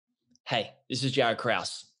Hey, this is Jared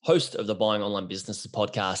Krause, host of the Buying Online Businesses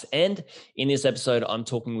podcast. And in this episode, I'm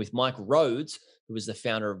talking with Mike Rhodes, who is the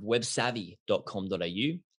founder of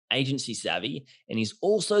websavvy.com.au, Agency Savvy, and he's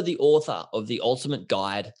also the author of The Ultimate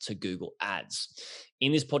Guide to Google Ads.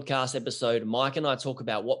 In this podcast episode, Mike and I talk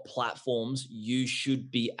about what platforms you should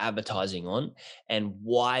be advertising on and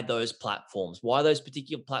why those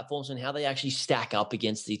particular platforms and how they actually stack up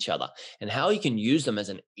against each other and how you can use them as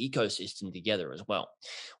an ecosystem together as well.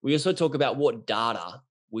 We also talk about what data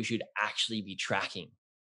we should actually be tracking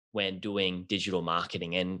when doing digital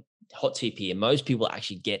marketing. And hot tip here, most people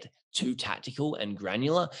actually get too tactical and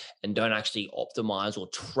granular and don't actually optimize or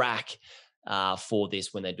track for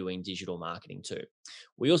this when they're doing digital marketing too.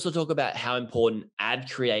 We also talk about how important ad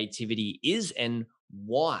creativity is and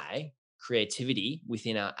why creativity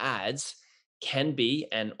within our ads can be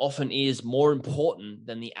and often is more important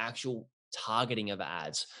than the actual targeting of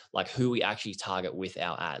ads, like who we actually target with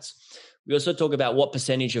our ads. We also talk about what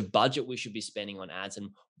percentage of budget we should be spending on ads and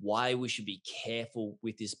why we should be careful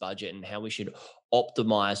with this budget and how we should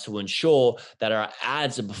optimize to ensure that our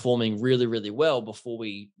ads are performing really, really well before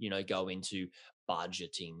we, go into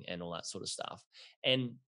budgeting and all that sort of stuff.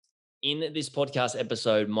 And in this podcast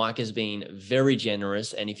episode, Mike has been very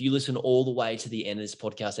generous. And if you listen all the way to the end of this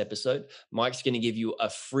podcast episode, Mike's going to give you a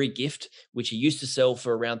free gift, which he used to sell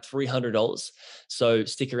for around $300. So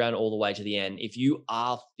stick around all the way to the end. If you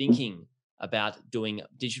are thinking about doing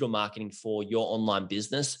digital marketing for your online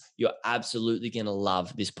business, you're absolutely going to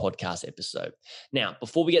love this podcast episode. Now,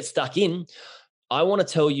 before we get stuck in, I want to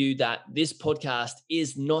tell you that this podcast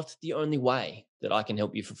is not the only way that I can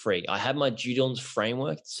help you for free. I have my due diligence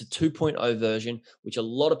framework. It's a 2.0 version, which a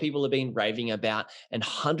lot of people have been raving about, and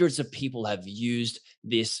hundreds of people have used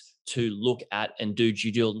this to look at and do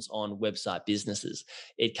due diligence on website businesses.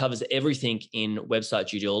 It covers everything in website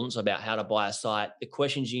due diligence about how to buy a site, the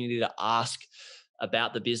questions you need to ask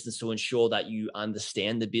about the business to ensure that you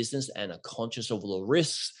understand the business and are conscious of all the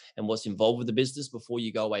risks and what's involved with the business before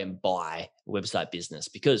you go away and buy a website business,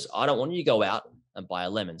 because I don't want you to go out and buy a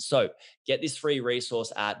lemon. So get this free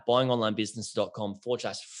resource at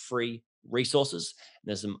buyingonlinebusiness.com/free resources. And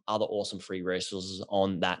there's some other awesome free resources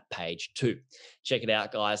on that page too. Check it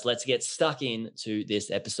out, guys. Let's get stuck into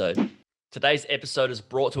this episode. Today's episode is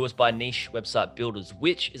brought to us by Niche Website Builders,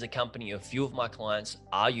 which is a company a few of my clients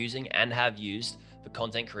are using and have used for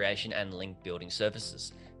content creation and link building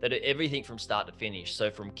services. They do everything from start to finish.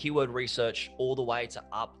 So from keyword research all the way to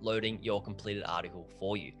uploading your completed article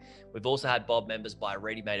for you. We've also had Bob members buy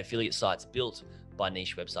ready-made affiliate sites built by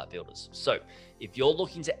Niche Website Builders. So if you're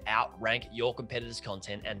looking to outrank your competitors'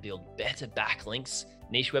 content and build better backlinks,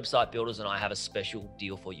 Niche Website Builders and I have a special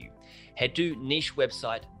deal for you. Head to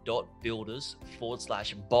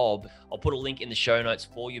nichewebsite.builders/Bob. I'll put a link in the show notes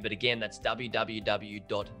for you. But again, that's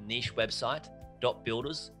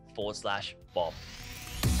www.nichewebsite.builders/Bob.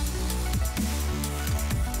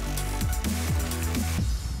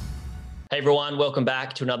 Hey everyone, welcome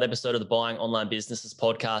back to another episode of the Buying Online Businesses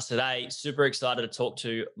podcast. Today, super excited to talk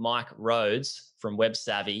to Mike Rhodes from Web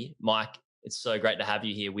Savvy. Mike, it's so great to have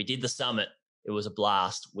you here. We did the summit. It was a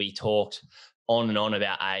blast. We talked on and on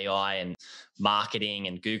about AI and marketing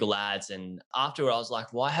and Google Ads. And afterward, I was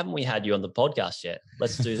like, why haven't we had you on the podcast yet?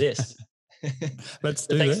 Let's do this. Let's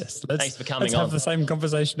do this. Thanks for coming on. Let's have the same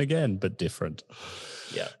conversation again, but different.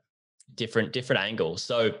 Yeah, different angle.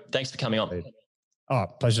 So thanks for coming on. Oh,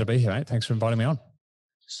 pleasure to be here, mate. Thanks for inviting me on.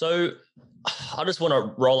 So I just want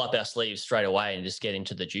to roll up our sleeves straight away and just get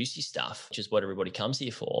into the juicy stuff, which is what everybody comes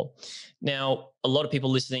here for. Now, a lot of people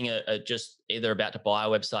listening are just either about to buy a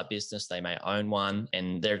website business, they may own one,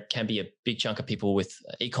 and there can be a big chunk of people with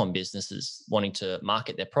e-com businesses wanting to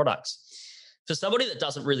market their products. For somebody that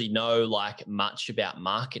doesn't really know much about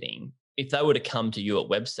marketing, if they were to come to you at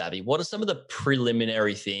Web Savvy, what are some of the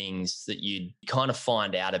preliminary things that you'd kind of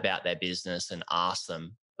find out about their business and ask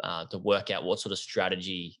them to work out what sort of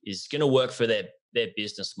strategy is going to work for their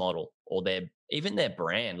business model or even their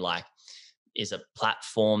brand? Like, is a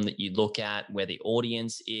platform that you look at where the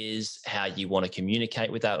audience is, how you want to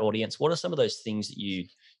communicate with that audience? What are some of those things that you'd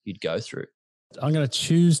go through? I'm going to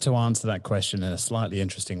choose to answer that question in a slightly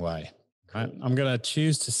interesting way. Cool. Right? I'm going to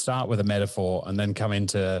choose to start with a metaphor and then come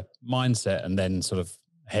into mindset and then sort of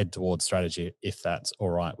head towards strategy, if that's all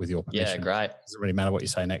right with your permission. Yeah, great. It doesn't really matter what you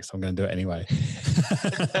say next. I'm going to do it anyway.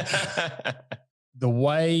 The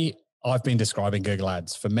way I've been describing Google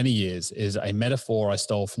Ads for many years is a metaphor I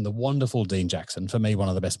stole from the wonderful Dean Jackson, for me, one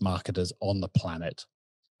of the best marketers on the planet.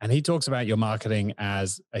 And he talks about your marketing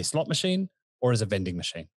as a slot machine or as a vending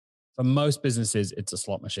machine. For most businesses, it's a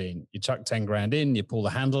slot machine. You chuck 10 grand in, you pull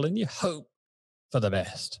the handle and you hope for the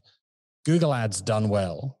best. Google Ads done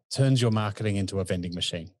well turns your marketing into a vending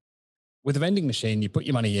machine. With a vending machine, you put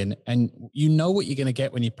your money in and you know what you're going to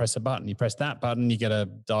get when you press a button. You press that button, you get a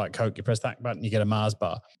Diet Coke. You press that button, you get a Mars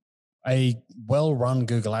bar. A well-run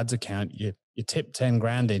Google Ads account, you tip 10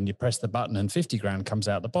 grand in, you press the button and 50 grand comes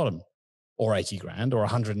out the bottom, or 80 grand or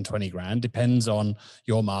 120 grand, depends on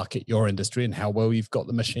your market, your industry, and how well you've got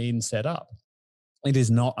the machine set up. It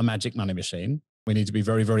is not a magic money machine. We need to be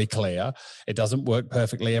very, very clear. It doesn't work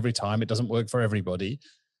perfectly every time. It doesn't work for everybody.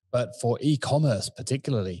 But for e-commerce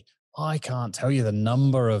particularly, I can't tell you the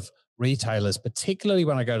number of retailers, particularly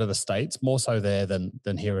when I go to the States, more so there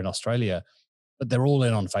than here in Australia, but they're all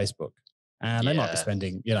in on Facebook. And they might be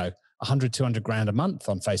spending, 100, 200 grand a month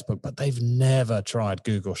on Facebook, but they've never tried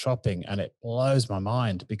Google Shopping. And it blows my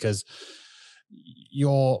mind because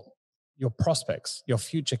your prospects, your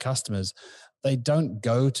future customers, they don't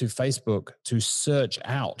go to Facebook to search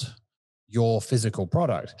out your physical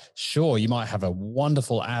product. Sure, you might have a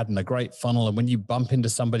wonderful ad and a great funnel. And when you bump into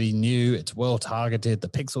somebody new, it's well targeted. The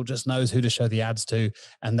pixel just knows who to show the ads to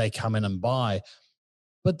and they come in and buy.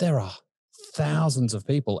 But there are thousands of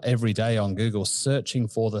people every day on Google searching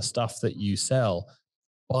for the stuff that you sell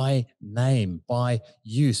by name, by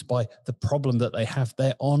use, by the problem that they have.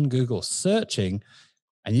 They're on Google searching,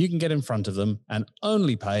 and you can get in front of them and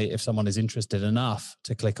only pay if someone is interested enough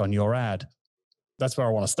to click on your ad. That's where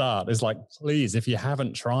I want to start. Is like, please, if you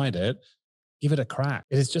haven't tried it, give it a crack.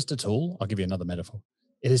 It is just a tool. I'll give you another metaphor.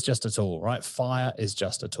 It is just a tool, right? Fire is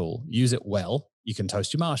just a tool. Use it well, you can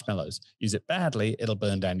toast your marshmallows. Use it badly, it'll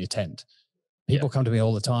burn down your tent. People come to me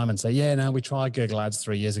all the time and say, yeah, no, we tried Google Ads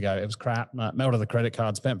 3 years ago. It was crap. Melted the credit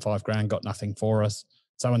card, spent 5 grand, got nothing for us.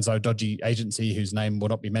 So-and-so dodgy agency whose name will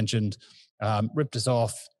not be mentioned, ripped us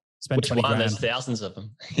off, spent 20 grand. There's thousands of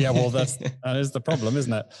them. Yeah, well, that is the problem,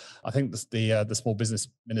 isn't it? I think the small business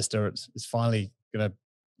minister is finally going to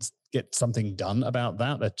get something done about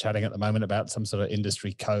that. They're chatting at the moment about some sort of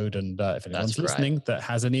industry code. And if anyone's listening that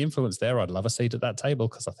has any influence there, I'd love a seat at that table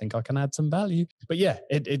because I think I can add some value. But yeah,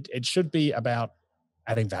 it should be about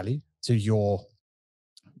adding value to your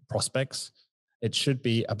prospects. It should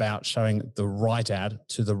be about showing the right ad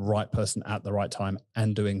to the right person at the right time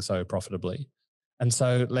and doing so profitably. And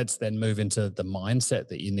so let's then move into the mindset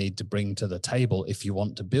that you need to bring to the table if you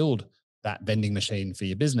want to build that vending machine for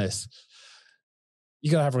your business. You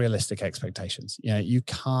got to have realistic expectations. You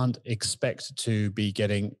can't expect to be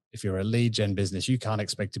getting, if you're a lead gen business, you can't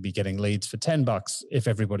expect to be getting leads for $10 if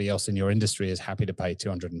everybody else in your industry is happy to pay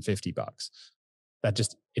 $250.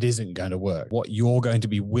 It isn't going to work. What you're going to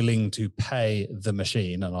be willing to pay the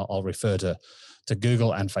machine, and I'll refer to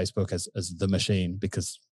Google and Facebook as the machine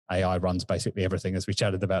because AI runs basically everything, as we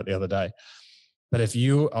chatted about the other day. But if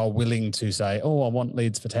you are willing to say, oh, I want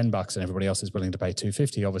leads for $10 and everybody else is willing to pay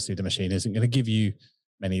 $250, obviously the machine isn't going to give you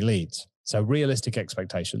many leads. So realistic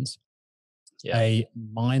expectations, a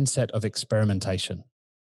mindset of experimentation.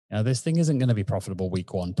 Now, this thing isn't going to be profitable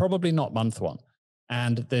week one, probably not month one.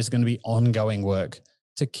 And there's going to be ongoing work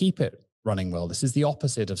to keep it running well. This is the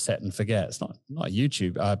opposite of set and forget. It's not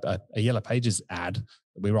YouTube, a Yellow Pages ad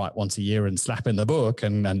that we write once a year and slap in the book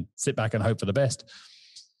and sit back and hope for the best.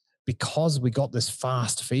 Because we got this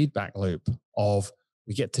fast feedback loop of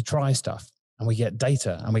we get to try stuff and we get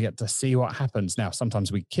data and we get to see what happens. Now,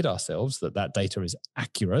 sometimes we kid ourselves that data is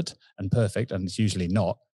accurate and perfect, and it's usually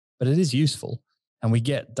not, but it is useful. And we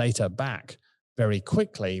get data back very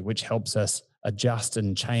quickly, which helps us adjust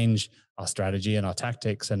and change our strategy and our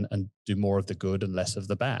tactics and do more of the good and less of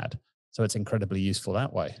the bad. So it's incredibly useful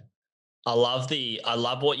that way. I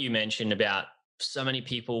love what you mentioned about so many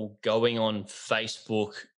people going on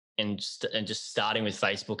Facebook and just starting with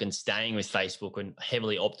Facebook and staying with Facebook and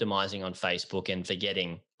heavily optimizing on Facebook and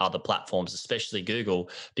forgetting other platforms, especially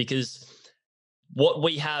Google, because what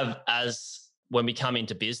we have as when we come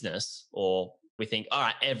into business, or we think, all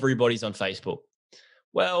right, everybody's on Facebook.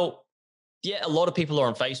 Well, yeah, a lot of people are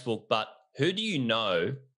on Facebook, but who do you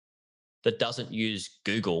know that doesn't use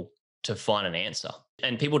Google to find an answer?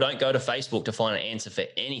 And people don't go to Facebook to find an answer for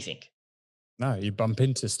anything. No, you bump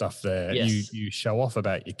into stuff there. Yes. You show off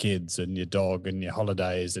about your kids and your dog and your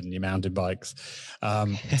holidays and your mountain bikes.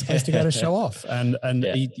 It's a place to go to show off. And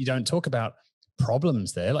you don't talk about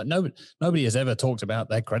problems there. Like nobody has ever talked about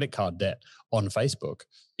their credit card debt on Facebook.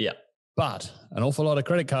 Yeah. But an awful lot of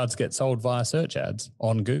credit cards get sold via search ads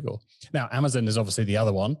on Google. Now, Amazon is obviously the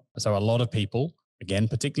other one. So a lot of people, again,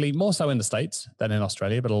 particularly more so in the States than in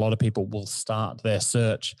Australia, but a lot of people will start their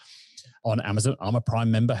search on Amazon. I'm a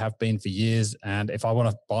Prime member, have been for years. And if I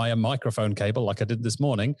want to buy a microphone cable like I did this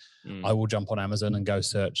morning, I will jump on Amazon and go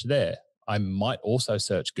search there. I might also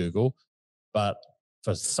search Google, but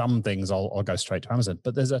for some things, I'll go straight to Amazon.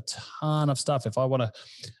 But there's a ton of stuff. If I want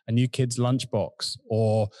a new kid's lunchbox,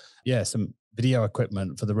 or some video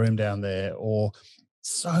equipment for the room down there, or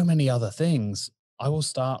so many other things, I will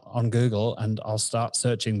start on Google and I'll start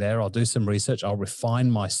searching there. I'll do some research. I'll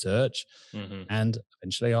refine my search, and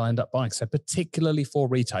eventually I'll end up buying. So particularly for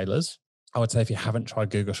retailers, I would say if you haven't tried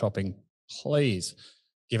Google Shopping, please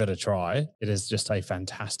give it a try. It is just a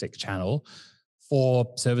fantastic channel for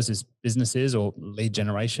services, businesses, or lead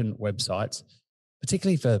generation websites,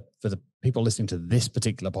 particularly for the people listening to this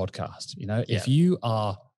particular podcast. If you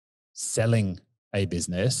are selling a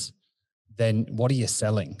business, then what are you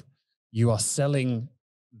selling? You are selling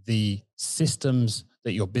the systems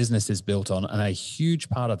that your business is built on. And a huge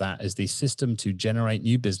part of that is the system to generate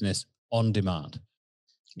new business on demand.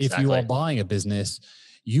 Exactly. If you are buying a business,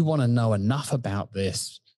 you want to know enough about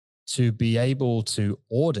this to be able to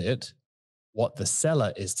audit what the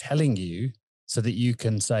seller is telling you, so that you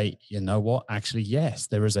can say, you know what, actually, yes,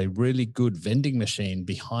 there is a really good vending machine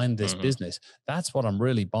behind this business. That's what I'm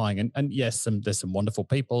really buying. And yes, there's some wonderful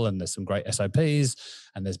people, and there's some great SOPs,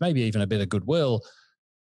 and there's maybe even a bit of goodwill.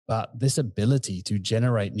 But this ability to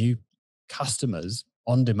generate new customers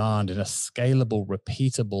on demand in a scalable,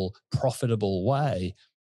 repeatable, profitable way,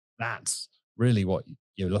 that's really what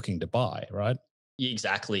you're looking to buy, right?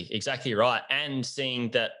 Exactly right. And seeing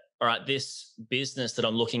that, all right, this business that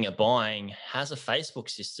I'm looking at buying has a Facebook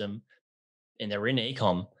system and they're in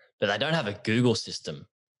ECom, but they don't have a Google system.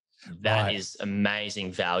 That is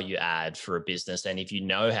amazing value add for a business. And if you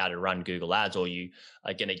know how to run Google Ads, or you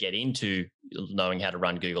are going to get into knowing how to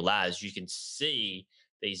run Google Ads, you can see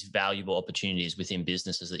these valuable opportunities within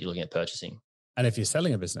businesses that you're looking at purchasing. And if you're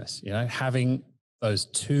selling a business, having those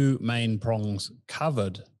two main prongs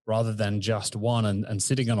covered rather than just one, and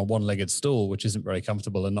sitting on a one-legged stool, which isn't very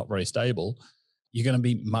comfortable and not very stable, you're going to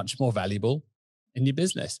be much more valuable in your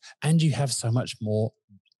business. And you have so much more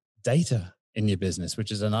data in your business,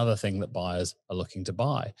 which is another thing that buyers are looking to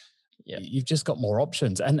buy. You've just got more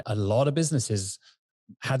options. And a lot of businesses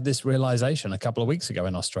had this realization a couple of weeks ago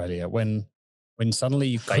in Australia when suddenly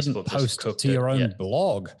you couldn't post to your own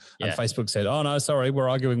blog. And Facebook said, oh no, sorry, we're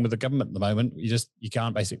arguing with the government at the moment. You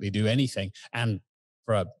can't basically do anything. And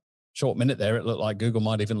for a short minute there, it looked like Google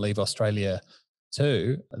might even leave Australia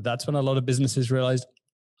too. That's when a lot of businesses realized,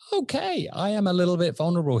 okay, I am a little bit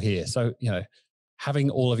vulnerable here. So, having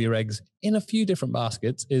all of your eggs in a few different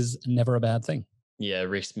baskets is never a bad thing. Yeah,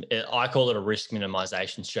 risk. I call it a risk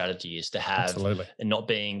minimization strategy, is to have, and not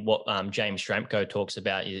being what James Schramko talks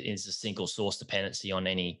about is a single source dependency on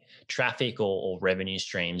any traffic or revenue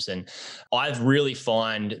streams. And I've really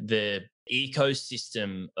find the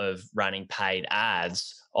ecosystem of running paid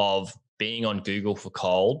ads, of being on Google for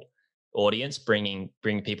cold audience, bringing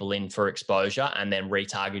people in for exposure, and then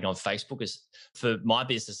retargeting on Facebook, is, for my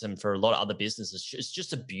business and for a lot of other businesses, it's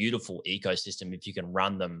just a beautiful ecosystem if you can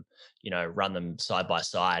run them side by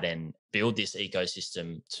side and build this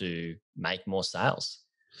ecosystem to make more sales.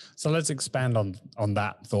 So let's expand on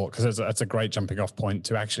that thought, because that's a great jumping off point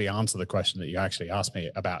to actually answer the question that you actually asked me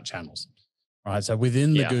about channels. Right. So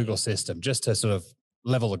within the Google system, just to sort of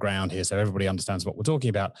level the ground here so everybody understands what we're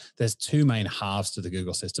talking about, there's two main halves to the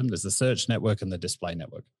Google system. There's the search network and the display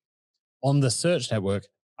network. On the search network,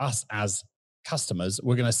 us as customers,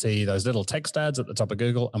 we're going to see those little text ads at the top of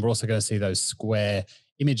Google, and we're also going to see those square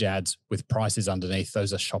image ads with prices underneath.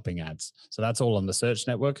 Those are shopping ads. So that's all on the search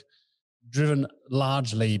network, driven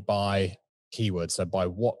largely by keywords, so by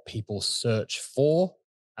what people search for,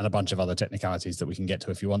 and a bunch of other technicalities that we can get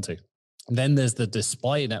to if you want to. And then there's the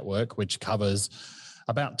display network, which covers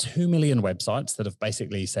about 2 million websites that have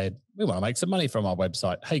basically said, we want to make some money from our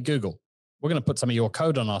website. Hey, Google, we're going to put some of your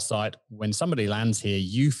code on our site. When somebody lands here,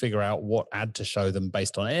 you figure out what ad to show them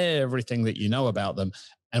based on everything that you know about them,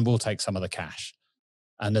 and we'll take some of the cash.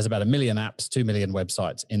 And there's about 1 million apps, 2 million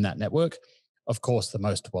websites in that network. Of course, the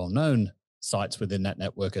most well-known sites within that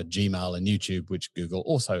network are Gmail and YouTube, which Google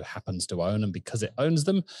also happens to own. And because it owns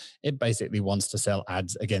them, it basically wants to sell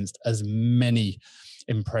ads against as many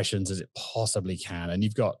impressions as it possibly can. And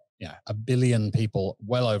you've got 1 billion people,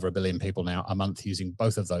 well over 1 billion people now a month using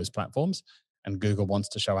both of those platforms. And Google wants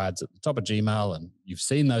to show ads at the top of Gmail. And you've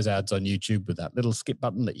seen those ads on YouTube with that little skip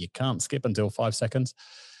button that you can't skip until 5 seconds,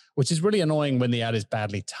 which is really annoying when the ad is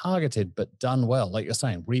badly targeted, but done well. Like you're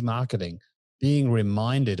saying, remarketing, being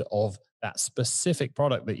reminded of that specific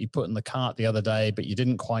product that you put in the cart the other day, but you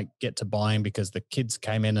didn't quite get to buying because the kids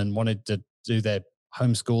came in and wanted to do their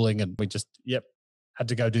homeschooling, and we just, had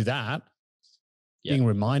to go do that. Yep. Being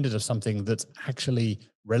reminded of something that's actually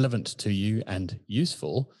relevant to you and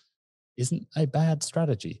useful isn't a bad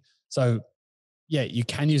strategy. So Yeah, you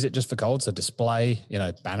can use it just for cold. So display,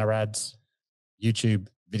 banner ads, YouTube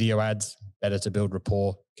video ads, better to build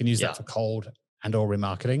rapport. You can use that for cold and or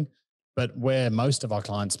remarketing. But where most of our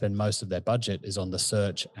clients spend most of their budget is on the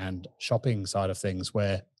search and shopping side of things,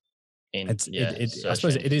 where I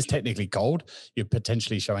suppose it is technically cold. You're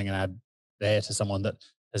potentially showing an ad there to someone that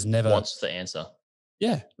has never wants the answer.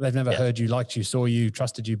 Yeah, they've never heard you, liked you, saw you,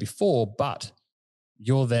 trusted you before, but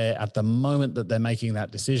you're there at the moment that they're making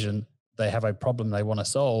that decision. They have a problem they want to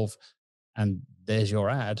solve, and there's your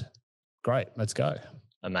ad. Great, let's go.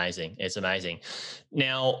 Amazing. It's amazing.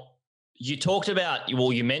 Now, you talked about,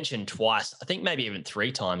 you mentioned twice, I think maybe even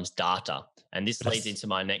 3 times, data. And this leads into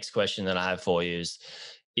my next question that I have for you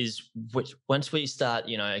is once we start,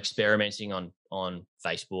 experimenting on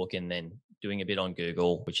Facebook and then doing a bit on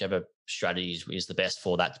Google, whichever strategy is the best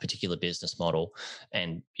for that particular business model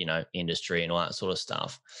and, industry and all that sort of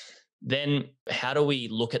stuff, then how do we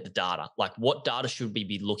look at the data? Like, what data should we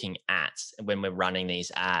be looking at when we're running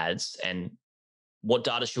these ads, and what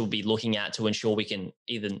data should we be looking at to ensure we can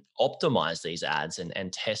even optimize these ads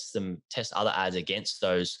and test other ads against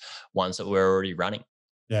those ones that we're already running?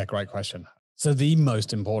 Yeah, great question. So the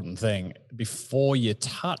most important thing before you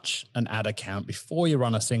touch an ad account, before you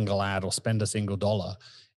run a single ad or spend a single dollar,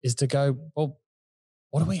 is to go, well,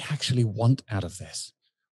 what do we actually want out of this?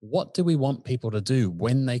 What do we want people to do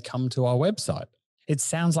when they come to our website? It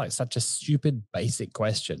sounds like such a stupid, basic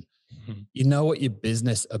question. Mm-hmm. You know what your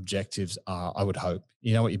business objectives are, I would hope.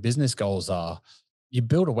 You know what your business goals are. You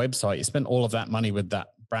build a website, you spent all of that money with that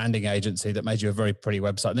branding agency that made you a very pretty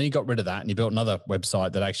website. And then you got rid of that and you built another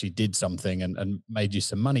website that actually did something and made you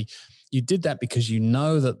some money. You did that because you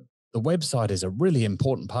know that the website is a really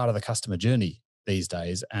important part of the customer journey these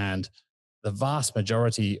days. And the vast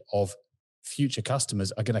majority of future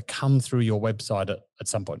customers are going to come through your website at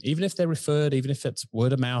some point. Even if they're referred, even if it's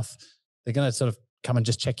word of mouth, they're going to sort of come and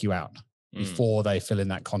just check you out before they fill in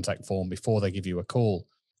that contact form, before they give you a call.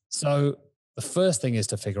 So the first thing is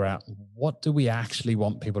to figure out, what do we actually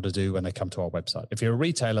want people to do when they come to our website? If you're a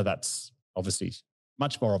retailer, that's obviously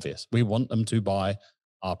much more obvious. We want them to buy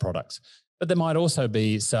our products. But there might also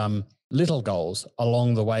be some little goals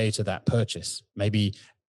along the way to that purchase. Maybe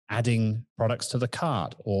adding products to the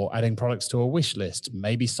cart or adding products to a wish list,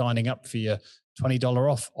 maybe signing up for your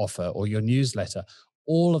 $20 off offer or your newsletter.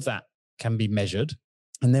 All of that can be measured.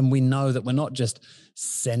 And then we know that we're not just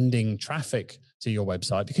sending traffic to your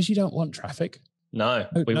website, because you don't want traffic. No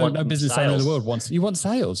business sales. owner in the world wants, you want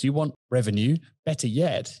sales, you want revenue, better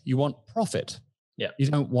yet, you want profit. Yeah. You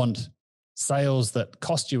don't want sales that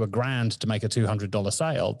cost you $1,000 to make a $200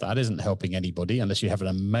 sale. That isn't helping anybody unless you have an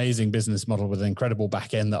amazing business model with an incredible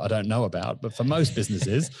back end that I don't know about. But for most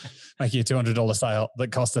businesses, making a $200 sale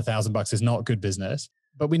that costs $1,000 is not good business.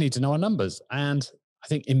 But we need to know our numbers. And I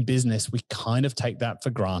think in business, we kind of take that for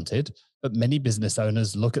granted, but many business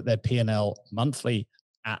owners look at their P&L monthly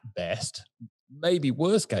at best. Maybe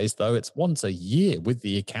worst case, though, it's once a year with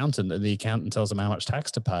the accountant, and the accountant tells them how much tax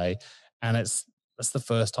to pay. And that's the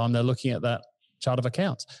first time they're looking at that chart of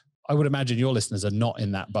accounts. I would imagine your listeners are not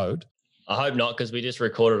in that boat. I hope not, because we just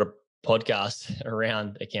recorded a podcast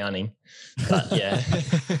around accounting. But yeah.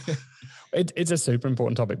 It's a super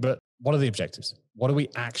important topic, but what are the objectives? What do we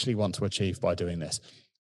actually want to achieve by doing this?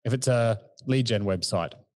 If it's a lead gen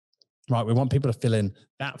website, right, we want people to fill in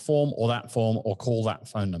that form or call that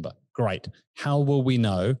phone number. Great. How will we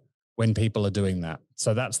know when people are doing that?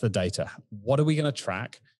 So that's the data. What are we going to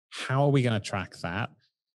track? How are we going to track that?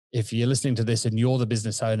 If you're listening to this and you're the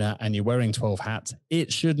business owner and you're wearing 12 hats,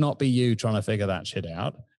 it should not be you trying to figure that shit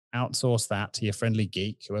out. Outsource that to your friendly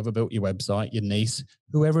geek, whoever built your website, your niece,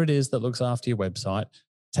 whoever it is that looks after your website.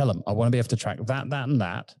 Tell them, I want to be able to track that, and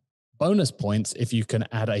that. Bonus points if you can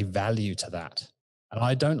add a value to that. And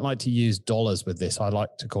I don't like to use dollars with this. I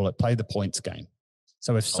like to call it play the points game.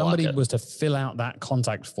 So if somebody was to fill out that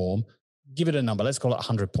contact form, give it a number, let's call it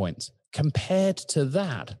 100 points. Compared to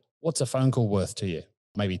that, what's a phone call worth to you?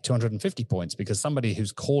 Maybe 250 points, because somebody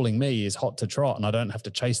who's calling me is hot to trot and I don't have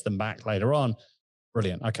to chase them back later on.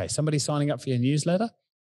 Brilliant. Okay, somebody signing up for your newsletter?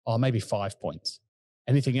 Oh, maybe 5 points.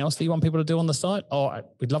 Anything else that you want people to do on the site? Oh,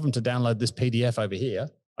 we'd love them to download this PDF over here.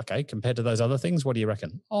 Okay, compared to those other things, what do you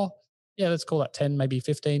reckon? Oh, yeah, let's call that 10, maybe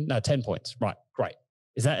 15. No, 10 points. Right, great.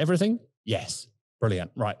 Is that everything? Yes.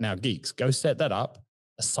 Brilliant. Right, now, geeks, go set that up,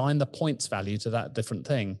 assign the points value to that different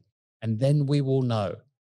thing, and then we will know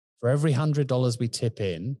for every $100 we tip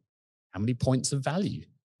in, how many points of value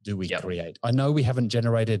do we create? I know we haven't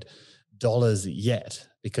generated dollars yet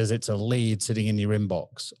because it's a lead sitting in your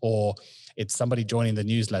inbox, or it's somebody joining the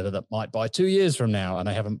newsletter that might buy 2 years from now and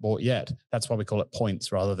they haven't bought yet. That's why we call it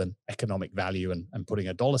points rather than economic value and putting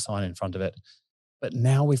a dollar sign in front of it. But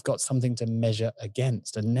now we've got something to measure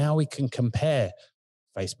against. And now we can compare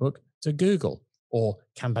Facebook to Google, or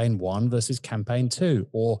campaign 1 versus campaign 2,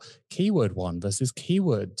 or keyword 1 versus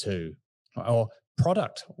keyword 2, or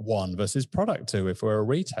product 1 versus product 2. If we're a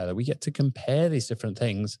retailer, we get to compare these different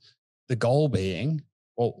things. The goal being,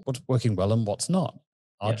 well, what's working well and what's not.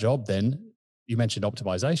 Our job then, you mentioned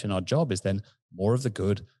optimization. Our job is then more of the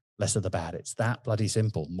good, less of the bad. It's that bloody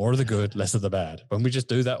simple. More of the good, less of the bad. When we just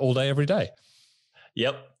do that all day, every day.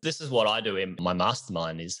 Yep. This is what I do in my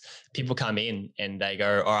mastermind is people come in and they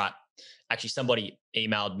go, all right, actually somebody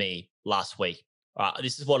emailed me last week. All right,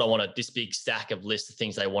 this is what I want to, this big stack of list of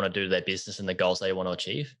things they want to do to their business and the goals they want to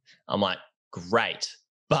achieve. I'm like, great.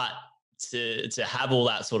 But to have all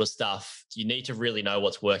that sort of stuff, you need to really know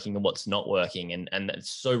what's working and what's not working. And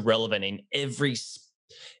it's so relevant in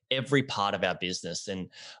every part of our business. And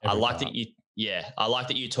I like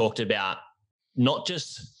that you talked about not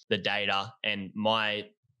just the data, and my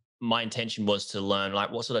intention was to learn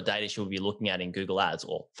like what sort of data should we be looking at in Google ads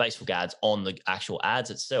or Facebook ads on the actual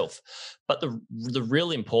ads itself. But the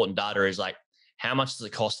really important data is like, how much does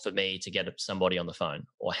it cost for me to get somebody on the phone?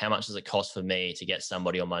 Or how much does it cost for me to get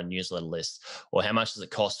somebody on my newsletter list? Or how much does it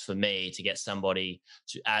cost for me to get somebody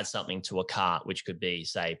to add something to a cart, which could be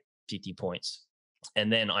say 50 points.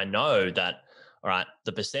 And then I know that, all right,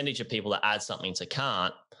 the percentage of people that add something to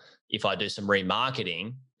cart, if I do some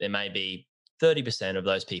remarketing, there may be 30% of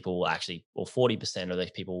those people will actually, or 40% of those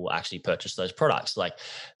people will actually purchase those products. Like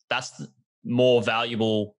that's more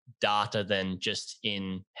valuable data than just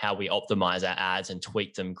in how we optimize our ads and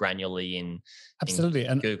tweak them granularly in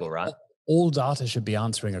Google, right? All data should be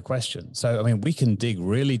answering a question. So, I mean, we can dig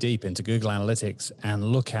really deep into Google Analytics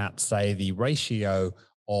and look at, say, the ratio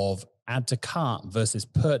of add to cart versus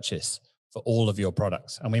purchase for all of your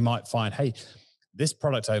products. And we might find, hey, this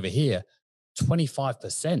product over here,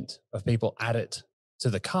 25% of people add it to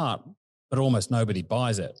the cart, but almost nobody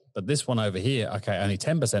buys it. But this one over here, okay, only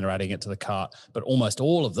 10% are adding it to the cart, but almost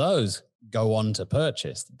all of those go on to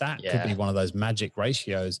purchase. That could be one of those magic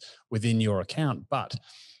ratios within your account, but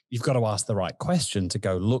you've got to ask the right question to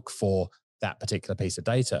go look for that particular piece of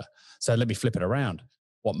data. So let me flip it around.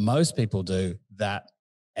 What most people do that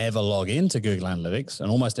ever log into Google Analytics, and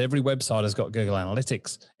almost every website has got Google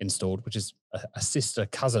Analytics installed, which is a sister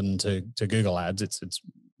cousin to Google Ads. It's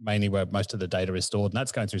mainly where most of the data is stored, and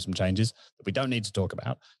that's going through some changes that we don't need to talk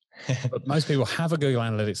about. But most people have a Google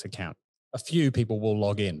Analytics account. A few people will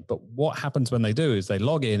log in, but what happens when they do is they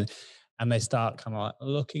log in and they start kind of like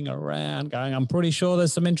looking around going, I'm pretty sure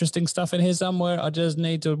there's some interesting stuff in here somewhere. I just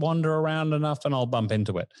need to wander around enough and I'll bump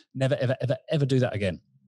into it. Never, ever, ever, ever do that again.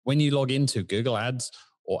 When you log into Google Ads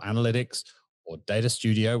or Analytics or Data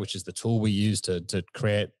Studio, which is the tool we use to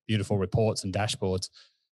create beautiful reports and dashboards,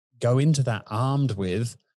 go into that armed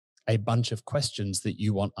with a bunch of questions that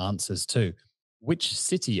you want answers to. Which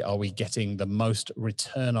city are we getting the most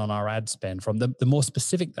return on our ad spend from? The more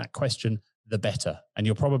specific that question, the better. And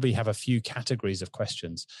you'll probably have a few categories of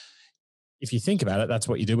questions. If you think about it, that's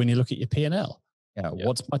what you do when you look at your P&L.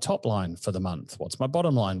 What's my top line for the month? What's my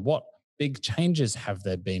bottom line? What big changes have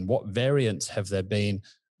there been? What variants have there been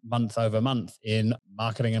month over month in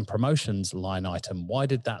marketing and promotions line item? Why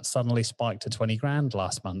did that suddenly spike to 20 grand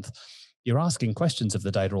last month? You're asking questions of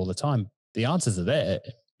the data all the time. The answers are there.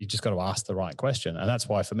 You just got to ask the right question. And that's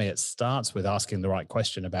why for me, it starts with asking the right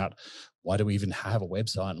question about why do we even have a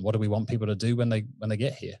website and what do we want people to do when they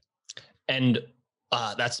get here? And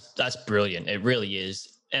that's brilliant. It really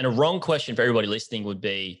is. And a wrong question for everybody listening would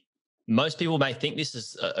be, most people may think this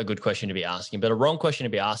is a good question to be asking, but a wrong question to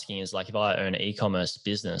be asking is like, if I own an e-commerce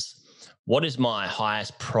business, what is my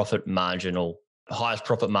highest profit margin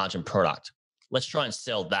product? Let's try and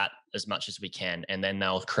sell that as much as we can. And then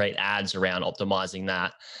they'll create ads around optimizing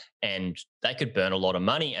that. And they could burn a lot of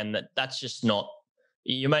money. And that's just not,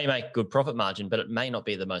 you may make good profit margin, but it may not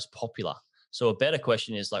be the most popular. So a better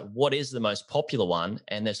question is like, what is the most popular one?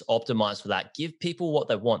 And let's optimize for that. Give people what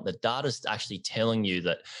they want. The data's actually telling you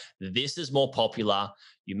that this is more popular.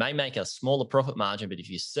 You may make a smaller profit margin, but if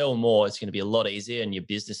you sell more, it's going to be a lot easier and your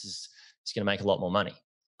business is going to make a lot more money.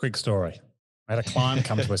 Quick story. I had a client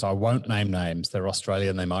come to us. I won't name names. They're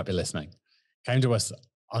Australian. They might be listening. Came to us,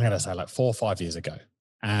 I'm going to say like 4 or 5 years ago.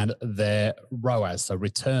 And their ROAS, so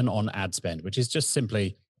return on ad spend, which is just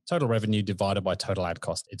simply total revenue divided by total ad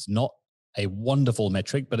cost. It's not a wonderful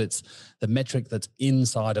metric, but it's the metric that's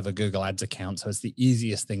inside of a Google Ads account. So it's the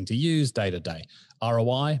easiest thing to use day to day.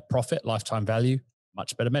 ROI, profit, lifetime value,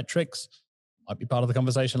 much better metrics. Might be part of the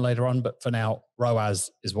conversation later on, but for now, ROAS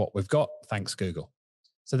is what we've got. Thanks, Google.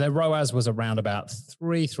 So their ROAS was around about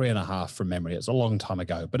 3.5 from memory. It's a long time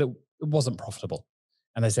ago, but it wasn't profitable.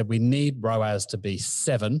 And they said, we need ROAS to be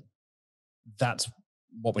 7. That's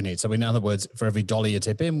what we need. So in other words, for every dollar you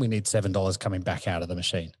tip in, we need $7 coming back out of the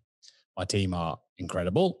machine. My team are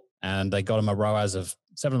incredible. And they got them a ROAS of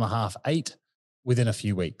 7.5, 8 within a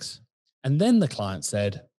few weeks. And then the client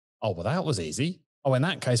said, oh, well, that was easy. Oh, in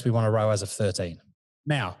that case, we want a ROAS of 13.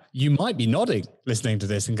 Now, you might be nodding, listening to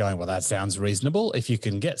this and going, well, that sounds reasonable. If you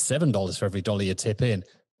can get $7 for every dollar you tip in,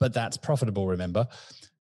 but that's profitable, remember.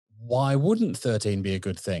 Why wouldn't 13 be a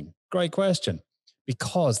good thing? Great question.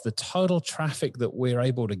 Because the total traffic that we're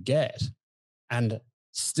able to get and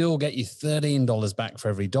still get you $13 back for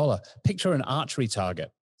every dollar. Picture an archery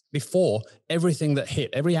target. Before, everything that hit,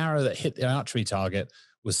 every arrow that hit the archery target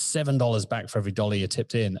was $7 back for every dollar you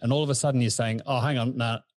tipped in. And all of a sudden you're saying, oh, hang on,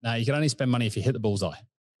 no, you can only spend money if you hit the bullseye.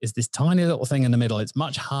 It's this tiny little thing in the middle. It's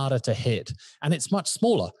much harder to hit and it's much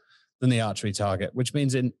smaller than the archery target, which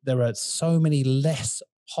means there are so many less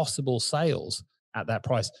possible sales at that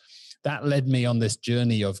price. That led me on this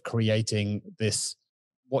journey of creating this,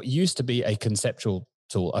 what used to be a conceptual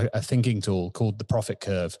tool, a thinking tool called the profit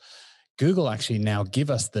curve. Google actually now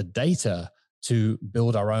give us the data to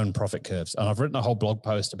build our own profit curves. And I've written a whole blog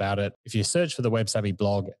post about it. If you search for the Web Savvy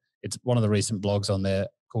blog, it's one of the recent blogs on there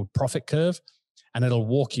called Profit Curve. And it'll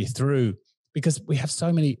walk you through, because we have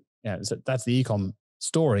so many, that's the ECom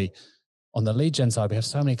story. On the lead gen side, we have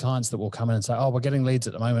so many clients that will come in and say, oh, we're getting leads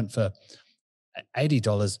at the moment for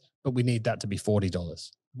 $80, but we need that to be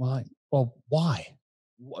 $40. Why? Well, why?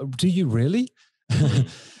 Do you really?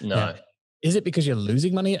 No. Yeah. Is it because you're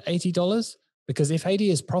losing money at $80? Because if 80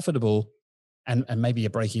 is profitable and maybe your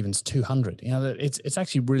break even's 200, it's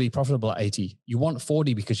actually really profitable at 80. You want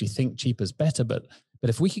 40 because you think cheaper is better. But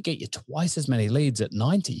if we could get you twice as many leads at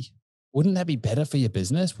 90, wouldn't that be better for your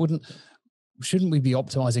business? Shouldn't we be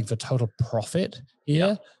optimizing for total profit here?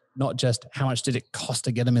 Yeah. Not just how much did it cost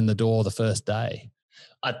to get them in the door the first day?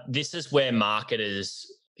 This is where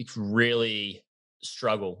marketers really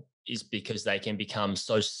struggle, is because they can become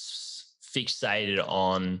so fixated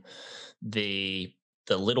on the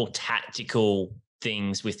little tactical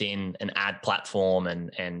things within an ad platform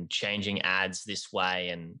and changing ads this way.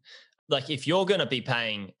 And like, if you're going to be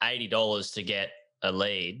paying $80 to get a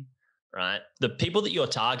lead, right? The people that you're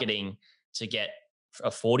targeting to get a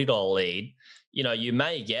 $40 lead, you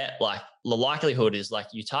may get, like, the likelihood is like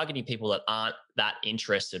you're targeting people that aren't that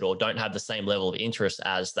interested or don't have the same level of interest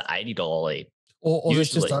as the $80 lead. Or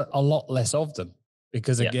there's just a lot less of them.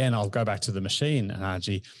 Because again, I'll go back to the machine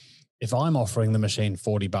analogy. If I'm offering the machine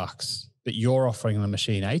 $40, but you're offering the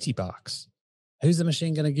machine $80, who's the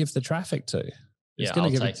machine going to give the traffic to? It's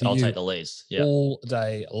going to give it to you. I'll take the leads all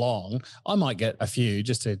day long. I might get a few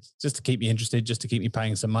just to keep me interested, just to keep me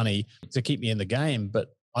paying some money, to keep me in the game,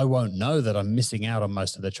 but I won't know that I'm missing out on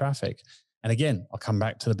most of the traffic. And again, I'll come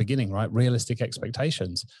back to the beginning, right? Realistic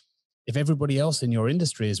expectations. If everybody else in your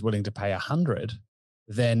industry is willing to pay 100,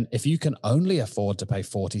 then if you can only afford to pay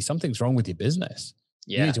 40, something's wrong with your business.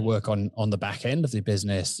 Yeah. You need to work on the back end of the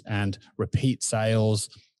business and repeat sales,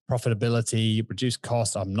 profitability, reduce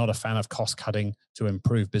costs. I'm not a fan of cost cutting to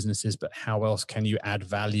improve businesses, but how else can you add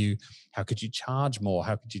value? How could you charge more?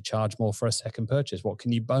 How could you charge more for a second purchase? What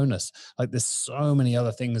can you bonus? Like, there's so many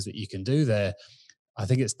other things that you can do there. I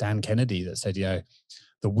think it's Dan Kennedy that said,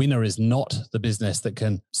 the winner is not the business that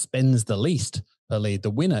can spends the least per lead.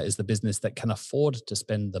 The winner is the business that can afford to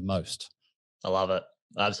spend the most. I love it.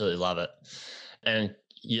 I absolutely love it. And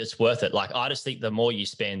it's worth it. Like, I just think the more you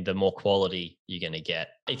spend, the more quality you're going to get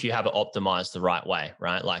if you have it optimized the right way,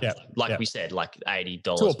 right? Like, we said, like $80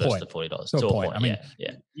 versus the $40. To a point. I mean,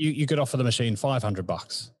 you could offer the machine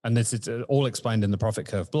 $500, and it's all explained in the Profit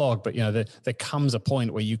Curve blog. But there comes a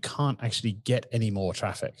point where you can't actually get any more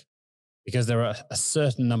traffic, because there are a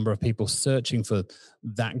certain number of people searching for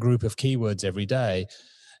that group of keywords every day.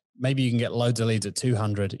 Maybe you can get loads of leads at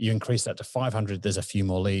 200. You increase that to 500. There's a few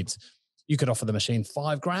more leads. You could offer the machine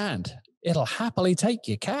 $5,000. It'll happily take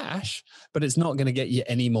your cash, but it's not going to get you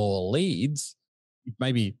any more leads. You've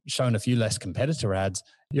maybe shown a few less competitor ads.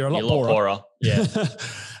 You're a lot poorer. Yeah.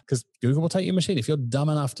 Because Google will take your machine. If you're dumb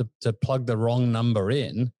enough to plug the wrong number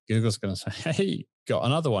in, Google's going to say, hey, got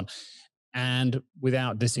another one. And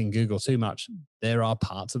without dissing Google too much, there are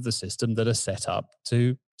parts of the system that are set up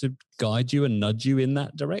to guide you and nudge you in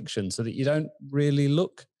that direction, so that you don't really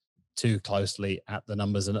look too closely at the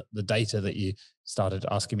numbers and at the data that you started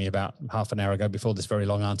asking me about half an hour ago before this very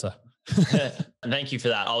long answer. Thank you for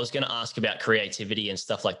that. I was going to ask about creativity and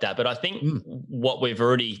stuff like that, but I think what we've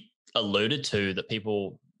already alluded to that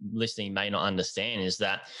people listening may not understand is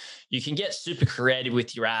that you can get super creative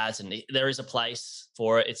with your ads, and there is a place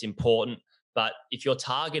for it. It's important. But if your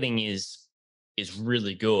targeting is is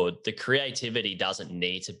really good. The creativity doesn't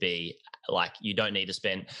need to be like, you don't need to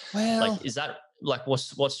spend like, Well, is that like,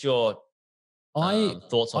 what's your I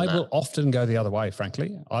thoughts on I that? will often go the other way,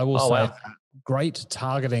 frankly. I will Oh, say wow. that great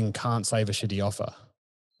targeting can't save a shitty offer,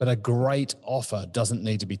 but a great offer doesn't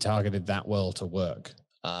need to be targeted that well to work.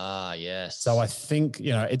 Ah, So I yes. think,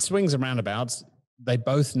 it swings and roundabouts. They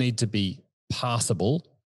both need to be passable,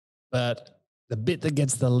 but the bit that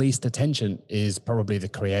gets the least attention is probably the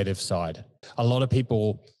creative side. A lot of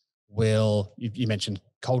people you mentioned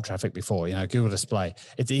cold traffic before, Google Display.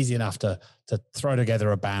 It's easy enough to throw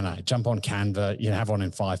together a banner, jump on Canva, have one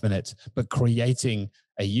in 5 minutes, but creating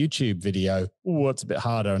a YouTube video, it's a bit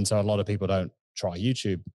harder. And so a lot of people don't try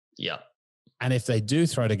YouTube. Yeah. And if they do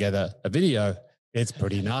throw together a video, it's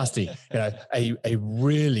pretty nasty. A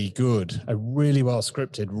really good, a really well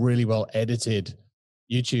scripted, really well edited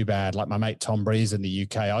YouTube ad, like my mate Tom Breeze in the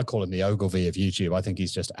UK. I call him the Ogilvy of YouTube. I think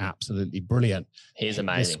he's just absolutely brilliant. He's The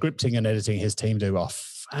amazing. scripting and editing his team do are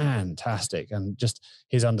fantastic. And just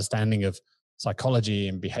his understanding of psychology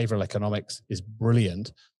and behavioral economics is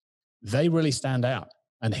brilliant. They really stand out.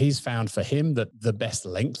 And he's found for him that the best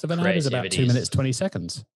length of an ad is about 2 minutes, 20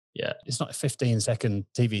 seconds. Yeah. It's not a 15-second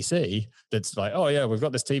TVC that's like, oh yeah, we've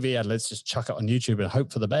got this TV ad, let's just chuck it on YouTube and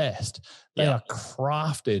hope for the best. They are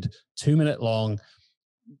crafted 2-minute long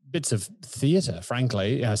bits of theater,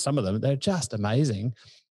 frankly. Some of them, they're just amazing.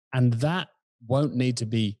 And that won't need to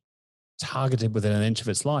be targeted within an inch of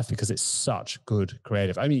its life because it's such good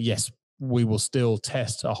creative. I mean, yes, we will still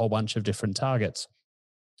test a whole bunch of different targets,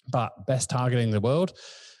 but best targeting in the world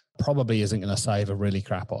probably isn't going to save a really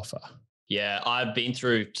crap offer. Yeah, I've been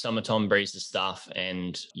through some of Tom Breeze's stuff,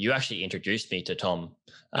 and you actually introduced me to Tom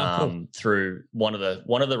Cool. through one of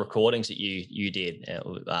the recordings that you did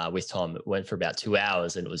with Tom. It went for about 2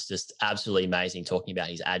 hours, and it was just absolutely amazing talking about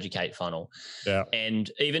his Educate funnel. Yeah, and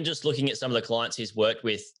even just looking at some of the clients he's worked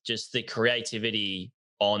with, just the creativity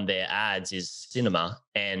on their ads is cinema,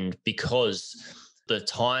 and because the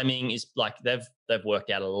timing is like they've worked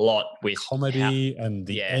out a lot with comedy and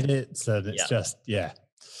the edits, and it's just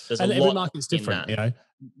There's and a every lot market's in different. that.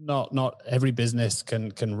 Not every business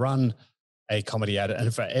can run a comedy ad,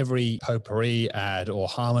 and for every potpourri ad or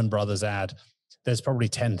Harmon Brothers ad, there's probably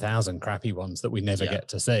 10,000 crappy ones that we never get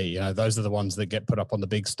to see. Those are the ones that get put up on the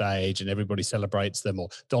big stage and everybody celebrates them. Or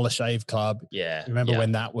Dollar Shave Club. Yeah. Remember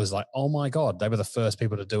when that was like, oh my God, they were the first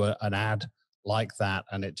people to do an ad like that,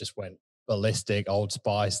 and it just went ballistic. Old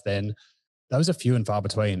Spice. Then those are few and far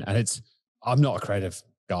between, and I'm not a creative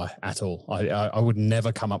guy at all. I would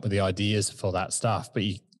never come up with the ideas for that stuff, but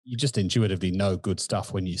you just intuitively know good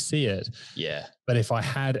stuff when you see it. Yeah. But if I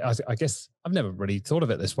had, I guess I've never really thought of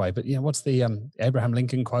it this way, but what's the Abraham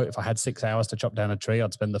Lincoln quote? If I had 6 hours to chop down a tree,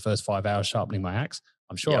 I'd spend the first 5 hours sharpening my axe.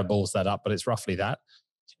 I'm sure I balls that up, but it's roughly that.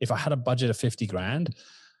 If I had a budget of 50 grand,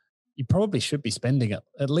 you probably should be spending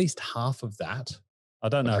at least half of that. I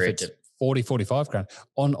don't know if it's 40, 45 grand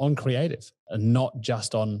on creative and not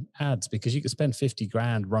just on ads, because you could spend 50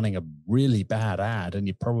 grand running a really bad ad and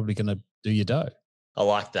you're probably going to do your dough. I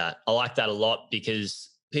like that. I like that a lot,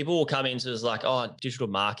 because people will come into this like, oh, digital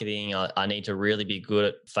marketing. I need to really be good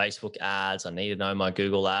at Facebook ads. I need to know my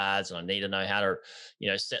Google ads, and I need to know how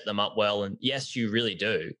to, set them up well. And yes, you really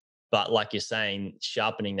do. But like you're saying,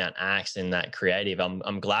 sharpening that axe and that creative,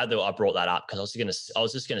 I'm glad that I brought that up, because I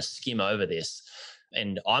was just gonna skim over this,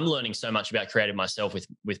 and I'm learning so much about creative myself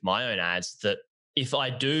with my own ads, that if I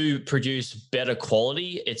do produce better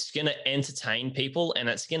quality, it's gonna entertain people and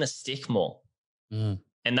it's gonna stick more.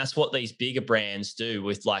 And that's what these bigger brands do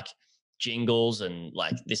with like jingles, and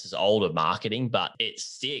like, this is older marketing, but it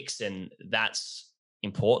sticks, and that's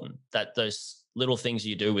important. That those little things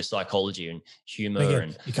you do with psychology and humor, again,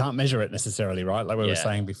 and you can't measure it necessarily, right? Like we were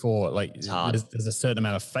saying before, like there's a certain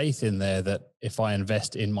amount of faith in there that if I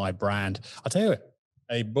invest in my brand, I'll tell you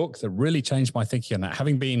a book that really changed my thinking on that,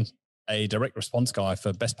 having been a direct response guy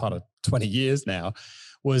for the best part of 20 years now,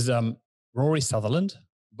 was Rory Sutherland.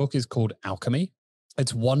 The book is called Alchemy.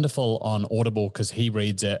 It's wonderful on Audible because he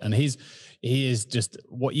reads it, and he is just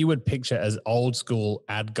what you would picture as old school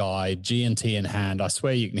ad guy, G&T in hand. I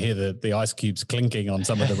swear you can hear the ice cubes clinking on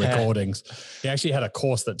some of the recordings. He actually had a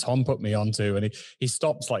course that Tom put me onto, and he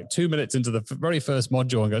stops like 2 minutes into the very first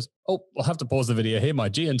module and goes, "Oh, I'll have to pause the video here. My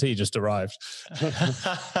G&T just arrived."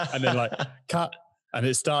 And then like cut. And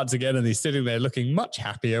it starts again, and he's sitting there looking much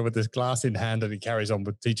happier with this glass in hand, and he carries on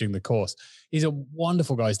with teaching the course. He's a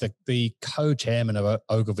wonderful guy. He's the co-chairman of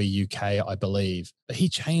Ogilvy UK, I believe. But he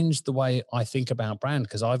changed the way I think about brand,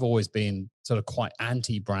 because I've always been sort of quite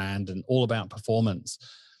anti-brand and all about performance.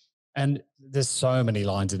 And there's so many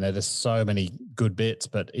lines in there. There's so many good bits.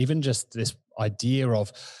 But even just this idea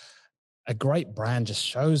of a great brand just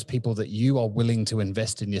shows people that you are willing to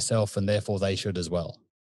invest in yourself, and therefore they should as well.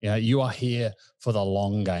 You are here for the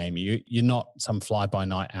long game. You're not some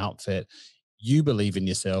fly-by-night outfit. You believe in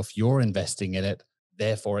yourself. You're investing in it.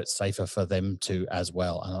 Therefore, it's safer for them to as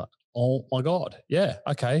well. And oh my God. Yeah.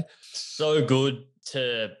 Okay. So good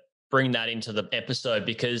to bring that into the episode,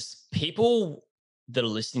 because people that are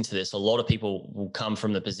listening to this, a lot of people will come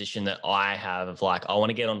from the position that I have of like, I want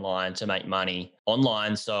to get online to make money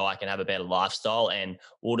online so I can have a better lifestyle, and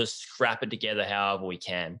we'll just scrap it together however we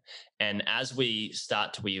can. And as we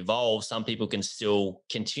start to evolve, some people can still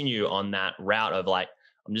continue on that route of like,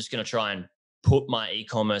 I'm just going to try and put my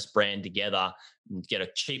e-commerce brand together and get a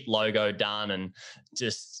cheap logo done, and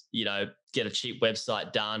just, get a cheap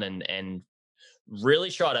website done, and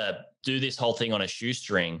really try to do this whole thing on a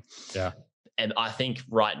shoestring. Yeah. And I think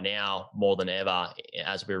right now, more than ever,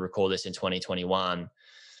 as we record this in 2021,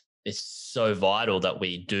 it's so vital that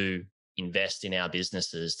we do invest in our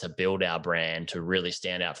businesses to build our brand, to really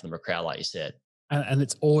stand out from the crowd, like you said. And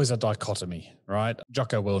it's always a dichotomy, right?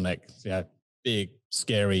 Jocko Willink, big,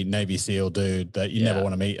 scary Navy SEAL dude that you never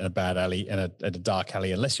want to meet in a bad alley, in a dark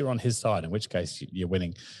alley, unless you're on his side, in which case you're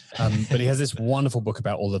winning. But he has this wonderful book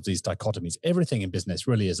about all of these dichotomies. Everything in business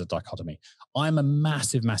really is a dichotomy. I'm a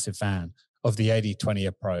massive, massive fan of the 80-20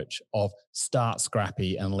 approach of start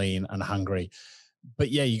scrappy and lean and hungry. But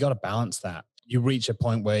yeah, you got to balance that. You reach a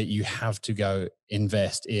point where you have to go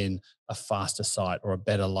invest in a faster site or a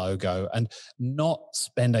better logo, and not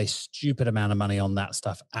spend a stupid amount of money on that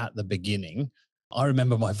stuff at the beginning. I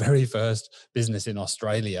remember my very first business in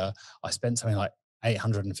Australia, I spent something like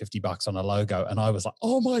 $850 on a logo, and I was like,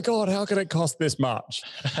 oh my God, how can it cost this much?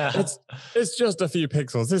 It's just a few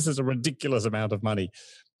pixels. This is a ridiculous amount of money.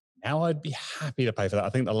 Now I'd be happy to pay for that.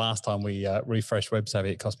 I think the last time we refreshed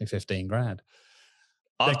WebSavvy, it cost me 15 grand.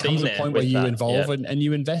 There comes a point where you involve and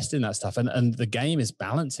you invest in that stuff. And the game is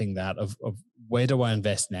balancing that of where do I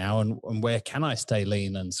invest now, and where can I stay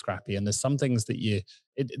lean and scrappy? And there's some things that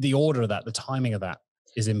the order of that, the timing of that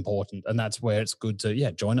is important. And that's where it's good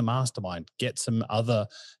to, join a mastermind, get some other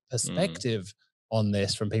perspective on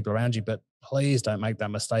this from people around you. But please don't make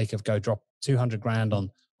that mistake of go drop 200 grand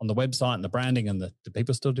on the website and the branding, and do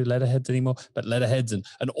people still do letterheads anymore? But letterheads and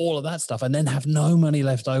all of that stuff, and then have no money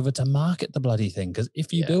left over to market the bloody thing. Because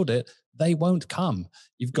if you build it, they won't come.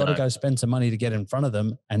 You've got to go spend some money to get in front of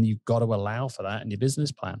them, and you've got to allow for that in your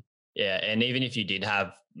business plan. Yeah. And even if you did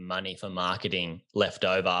have money for marketing left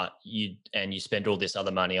over, you spend all this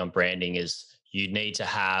other money on branding, you need to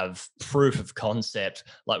have proof of concept.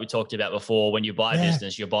 Like we talked about before, when you buy a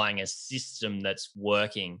business, you're buying a system that's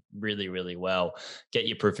working really, really well. Get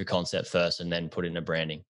your proof of concept first, and then put in a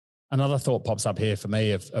branding. Another thought pops up here for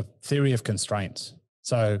me of theory of constraints.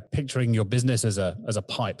 So picturing your business as a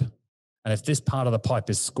pipe. And if this part of the pipe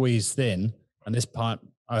is squeezed thin, and this part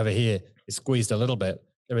over here is squeezed a little bit,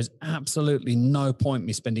 there is absolutely no point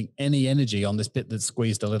me spending any energy on this bit that's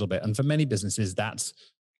squeezed a little bit. And for many businesses, that's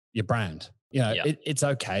your brand. It's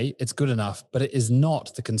okay, it's good enough, but it is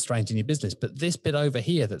not the constraint in your business. But this bit over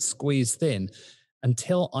here that's squeezed thin,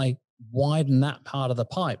 until I widen that part of the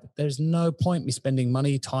pipe, there's no point me spending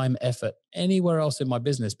money, time, effort anywhere else in my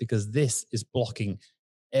business, because this is blocking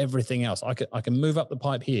everything else. I can move up the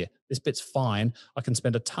pipe here. This bit's fine. I can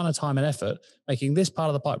spend a ton of time and effort making this part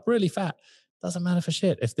of the pipe really fat. Doesn't matter for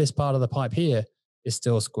shit if this part of the pipe here is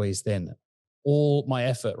still squeezed thin. All my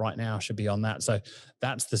effort right now should be on that. So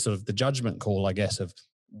that's the sort of the judgment call, I guess, of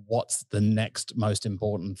what's the next most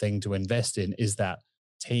important thing to invest in. Is that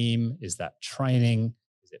team? Is that training?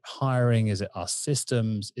 Is it hiring? Is it our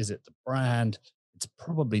systems? Is it the brand? It's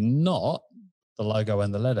probably not the logo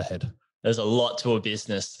and the letterhead. There's a lot to a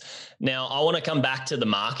business. Now, I want to come back to the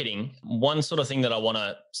marketing. One sort of thing that I want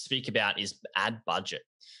to speak about is ad budget.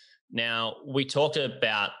 Now, we talked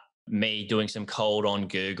about me doing some cold on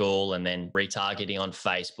Google and then retargeting on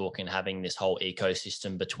Facebook and having this whole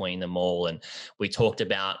ecosystem between them all. And we talked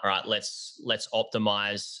about, all right, let's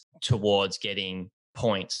optimize towards getting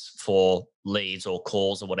points for leads or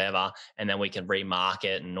calls or whatever, and then we can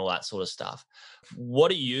remarket and all that sort of stuff. What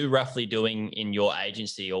are you roughly doing in your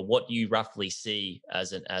agency, or what do you roughly see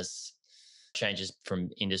as changes from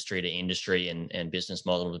industry to industry and business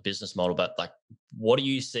model to business model? But like, what do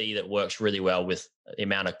you see that works really well with the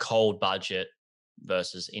amount of cold budget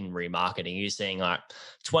versus in remarketing? Are you seeing like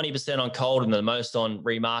 20% on cold and the most on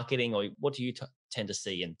remarketing, or what do you tend to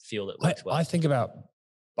see and feel that works well? I think about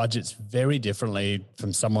budgets very differently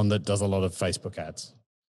from someone that does a lot of Facebook ads,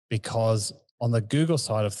 because on the Google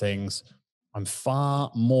side of things, I'm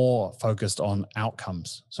far more focused on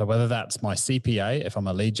outcomes. So whether that's my CPA, if I'm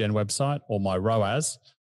a lead gen website, or my ROAS,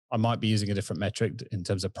 I might be using a different metric in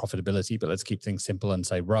terms of profitability, but let's keep things simple and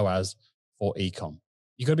say ROAS for ECom.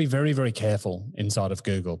 You've got to be very, very careful inside of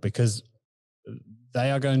Google because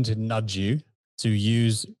they are going to nudge you to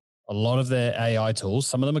use a lot of their AI tools.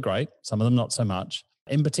 Some of them are great, some of them not so much.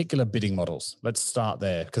 In particular, bidding models. Let's start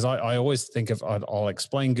there because I always think of, I'll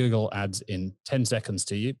explain Google Ads in 10 seconds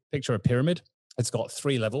to you. Picture a pyramid. It's got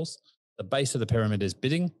 3 levels. The base of the pyramid is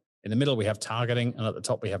bidding. In the middle, we have targeting. And at the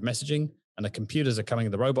top, we have messaging. And the computers are coming,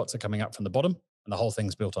 the robots are coming up from the bottom. And the whole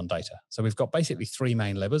thing's built on data. So we've got basically 3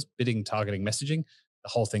 main levers: bidding, targeting, messaging. The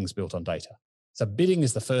whole thing's built on data. So bidding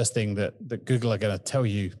is the first thing that Google are going to tell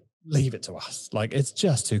you, leave it to us. Like, it's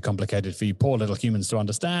just too complicated for you poor little humans to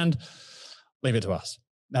understand. Leave it to us.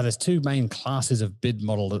 Now, there's 2 main classes of bid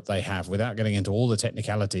model that they have without getting into all the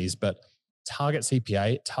technicalities, but target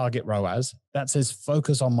CPA, target ROAS, that says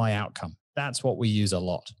focus on my outcome. That's what we use a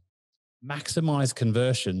lot. Maximize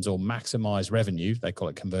conversions or maximize revenue, they call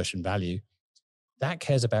it conversion value, that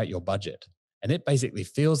cares about your budget. And it basically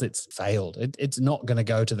feels it's failed. It's not going to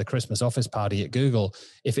go to the Christmas office party at Google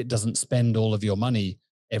if it doesn't spend all of your money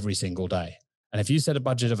every single day. And if you set a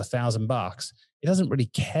budget of $1,000, it doesn't really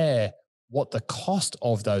care what the cost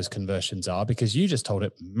of those conversions are because you just told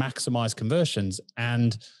it maximize conversions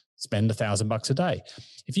and spend $1,000 a day.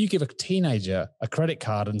 If you give a teenager a credit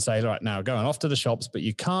card and say, right now, going off to the shops, but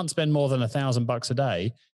you can't spend more than $1,000 a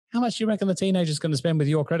day, how much do you reckon the teenager's going to spend with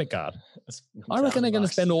your credit card? I reckon they're going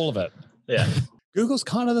to spend all of it. Yeah. Google's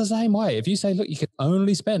kind of the same way. If you say, look, you can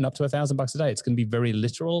only spend up to $1,000 a day, it's going to be very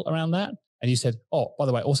literal around that. And you said, oh, by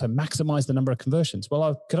the way, also maximize the number of conversions. Well,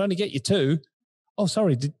 I could only get you 2. Oh,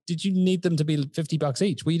 sorry. Did you need them to be $50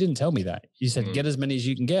 each? Well, you didn't tell me that. You said get as many as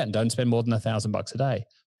you can get and don't spend more than $1,000 a day.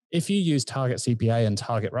 If you use target CPA and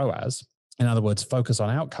target ROAS, in other words, focus on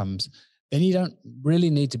outcomes, then you don't really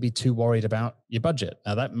need to be too worried about your budget.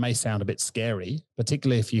 Now, that may sound a bit scary,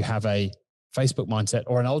 particularly if you have a Facebook mindset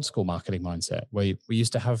or an old school marketing mindset where we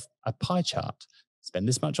used to have a pie chart. Spend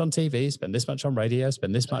this much on TV, spend this much on radio,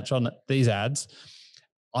 spend this much on these ads.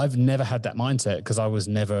 I've never had that mindset because I was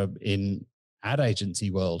never in ad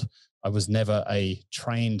agency world. I was never a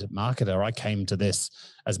trained marketer. I came to this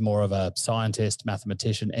as more of a scientist,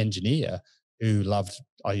 mathematician, engineer who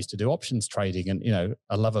I used to do options trading and,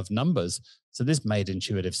 a love of numbers. So this made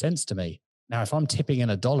intuitive sense to me. Now, if I'm tipping in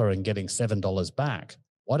 $1 and getting $7 back,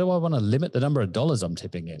 why do I want to limit the number of dollars I'm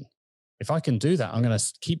tipping in? If I can do that, I'm going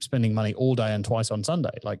to keep spending money all day and twice on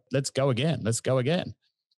Sunday. Like, let's go again. Let's go again.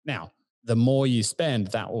 Now, the more you spend,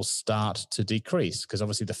 that will start to decrease because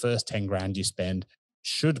obviously the first 10 grand you spend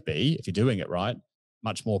should be, if you're doing it right,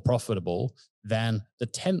 much more profitable than the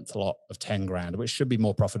 10th lot of 10 grand, which should be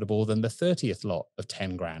more profitable than the 30th lot of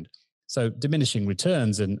 10 grand. So diminishing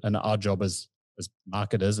returns and our job as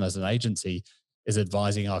marketers and as an agency is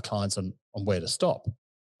advising our clients on where to stop.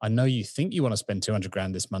 I know you think you want to spend 200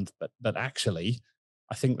 grand this month, but actually,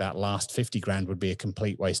 I think that last 50 grand would be a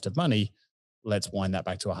complete waste of money. Let's wind that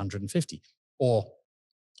back to 150. Or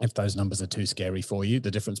if those numbers are too scary for you, the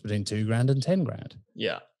difference between 2 grand and 10 grand.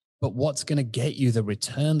 Yeah. But what's going to get you the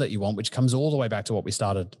return that you want, which comes all the way back to what we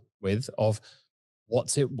started with of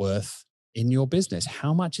what's it worth in your business?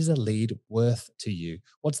 How much is a lead worth to you?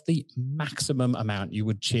 What's the maximum amount you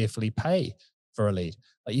would cheerfully pay for a lead?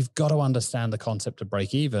 Like, you've got to understand the concept of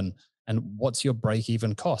break even and what's your break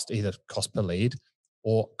even cost, either cost per lead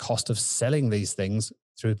or cost of selling these things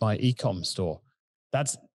through my e-com store.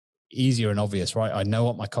 That's easier and obvious, right? I know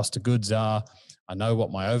what my cost of goods are. I know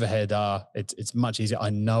what my overhead are. It's much easier.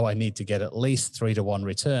 I know I need to get at least 3-to-1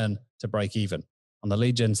 return to break even. On the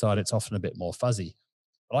lead gen side, it's often a bit more fuzzy.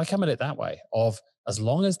 But I come at it that way of as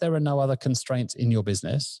long as there are no other constraints in your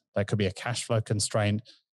business, that could be a cash flow constraint.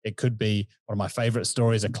 It could be one of my favorite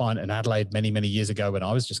stories, a client in Adelaide many, many years ago when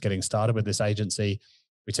I was just getting started with this agency.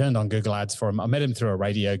 We turned on Google Ads for him. I met him through a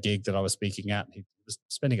radio gig that I was speaking at. He was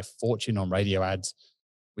spending a fortune on radio ads.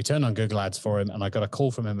 We turned on Google Ads for him and I got a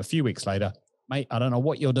call from him a few weeks later. Mate, I don't know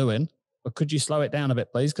what you're doing, but could you slow it down a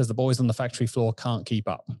bit, please? Because the boys on the factory floor can't keep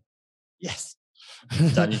up. Yes.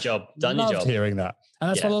 Done your job. Done your job. Loved hearing that. And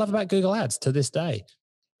that's what I love about Google Ads to this day.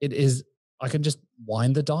 It is, I can just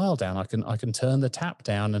wind the dial down. I can turn the tap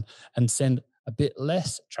down and send a bit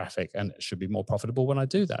less traffic, and it should be more profitable when I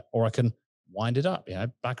do that. Or I can wind it up.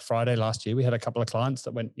 Black Friday last year, we had a couple of clients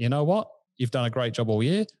that went, you know what? You've done a great job all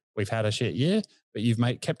year. We've had a shit year, but you've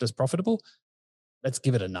kept us profitable. Let's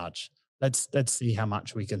give it a nudge. Let's see how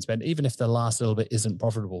much we can spend, even if the last little bit isn't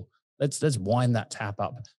profitable. Let's wind that tap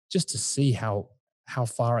up just to see how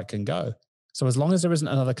far it can go. So as long as there isn't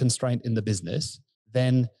another constraint in the business,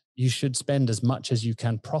 then you should spend as much as you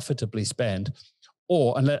can profitably spend.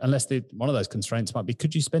 Or unless one of those constraints might be,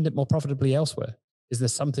 could you spend it more profitably elsewhere? Is there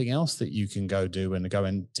something else that you can go do and go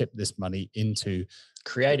and tip this money into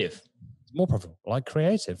Creative. more profitable, like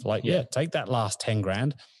creative? Like, yeah, take that last 10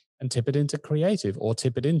 grand and tip it into creative, or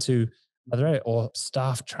tip it into another area, or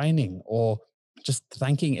staff training, or just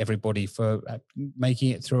thanking everybody for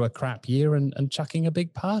making it through a crap year and chucking a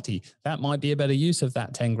big party. That might be a better use of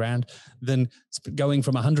that 10 grand than going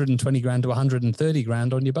from 120 grand to 130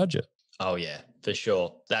 grand on your budget. Oh yeah, for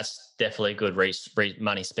sure. That's definitely good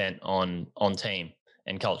money spent on team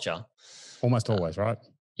and culture. Almost always, right?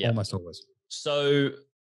 Yeah. Almost always. So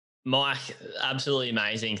Mike, absolutely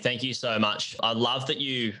amazing. Thank you so much. I love that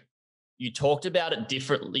you talked about it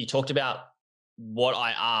differently. You talked about what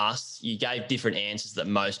I asked. You gave different answers that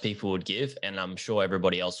most people would give, and I'm sure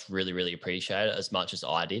everybody else really, really appreciated it as much as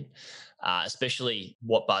I did. Especially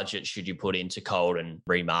what budget should you put into cold and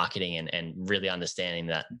remarketing, and really understanding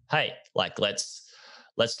that, hey, like let's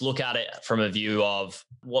look at it from a view of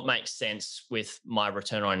what makes sense with my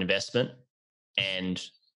return on investment. And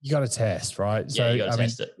you got to test, right? Yeah, so you got to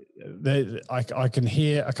test it. I can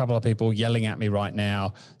hear a couple of people yelling at me right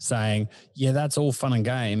now saying, yeah, that's all fun and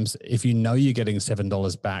games if you know you're getting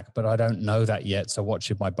 $7 back, but I don't know that yet. So what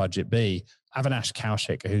should my budget be? Avinash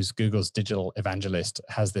Kaushik, who's Google's digital evangelist,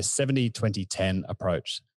 has this 70-20-10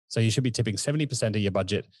 approach. So you should be tipping 70% of your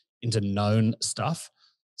budget into known stuff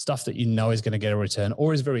that you know is going to get a return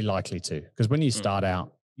or is very likely to. Because when you start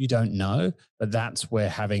out, you don't know, but that's where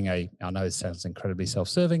having I know it sounds incredibly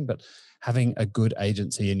self-serving, but having a good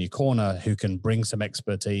agency in your corner who can bring some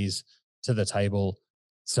expertise to the table,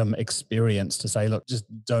 some experience to say, look, just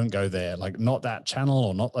don't go there. Like not that channel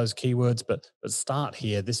or not those keywords, but start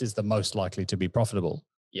here. This is the most likely to be profitable.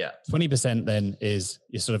 Yeah. 20% then is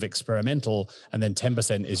your sort of experimental, and then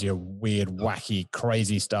 10% is your weird, wacky,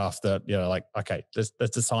 crazy stuff that, like, okay,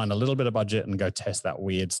 let's assign a little bit of budget and go test that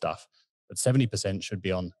weird stuff. But 70% should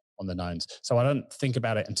be on the knowns. So I don't think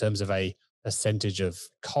about it in terms of a percentage of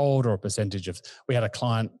cold or a percentage of, we had a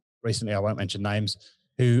client recently, I won't mention names,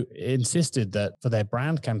 who insisted that for their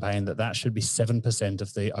brand campaign, that should be 7%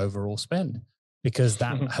 of the overall spend, because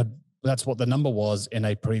that's what the number was in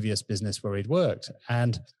a previous business where he'd worked.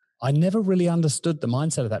 And I never really understood the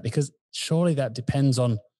mindset of that, because surely that depends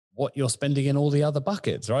on what you're spending in all the other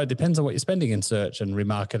buckets, right? It depends on what you're spending in search and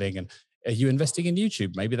remarketing. And are you investing in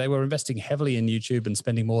YouTube? Maybe they were investing heavily in YouTube and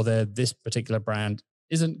spending more there. This particular brand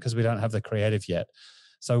isn't, because we don't have the creative yet.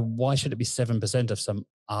 So why should it be 7% of some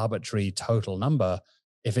arbitrary total number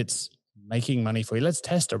if it's making money for you? Let's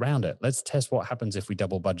test around it. Let's test what happens if we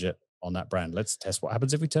double budget on that brand. Let's test what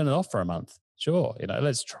happens if we turn it off for a month. Sure,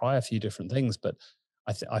 let's try a few different things. But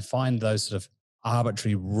I find those sort of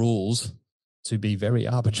arbitrary rules to be very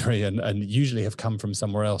arbitrary and usually have come from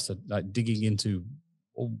somewhere else. Like digging into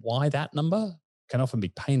why that number can often be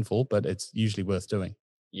painful, but it's usually worth doing.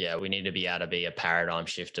 Yeah, we need to be able to be a paradigm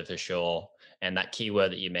shifter for sure. And that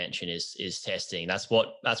keyword that you mentioned is testing. That's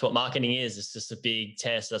what marketing is. It's just a big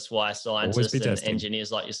test. That's why scientists and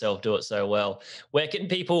engineers like yourself do it so well. Where can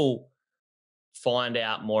people find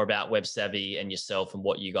out more about Web Savvy and yourself and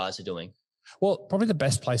what you guys are doing? Well, probably the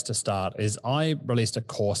best place to start is I released a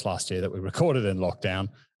course last year that we recorded in lockdown.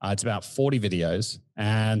 It's about 40 videos,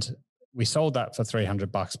 and we sold that for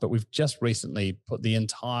 $300, but we've just recently put the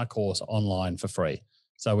entire course online for free.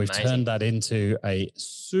 So we've turned that into a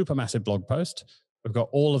super massive blog post. We've got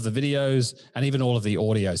all of the videos and even all of the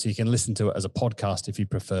audio, so you can listen to it as a podcast if you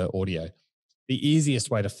prefer audio. The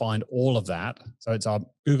easiest way to find all of that, so it's our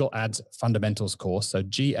Google Ads Fundamentals course, so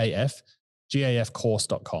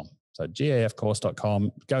gafcourse.com. So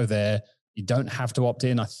gafcourse.com, go there. You don't have to opt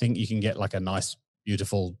in. I think you can get like a nice,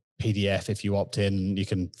 beautiful PDF if you opt in. You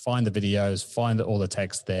can find the videos, find all the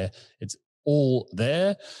text there. It's all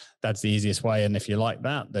there. That's the easiest way. And if you like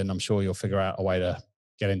that, then I'm sure you'll figure out a way to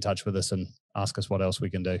get in touch with us and ask us what else we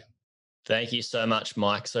can do. Thank you so much,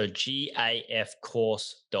 Mike. So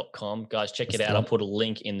gafcourse.com. Guys, check it out. I'll put a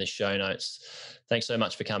link in the show notes. Thanks so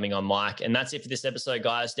much for coming on, Mike. And that's it for this episode,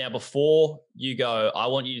 guys. Now, before you go, I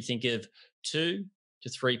want you to think of 2 to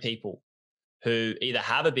 3 people who either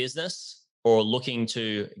have a business or looking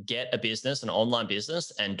to get a business, an online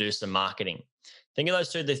business, and do some marketing. Think of those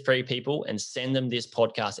 2 to 3 people and send them this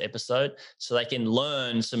podcast episode so they can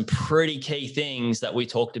learn some pretty key things that we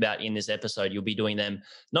talked about in this episode. You'll be doing them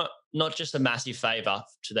not just a massive favor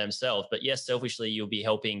to themselves, but yes, selfishly, you'll be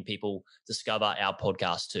helping people discover our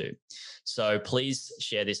podcast too. So please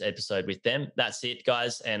share this episode with them. That's it,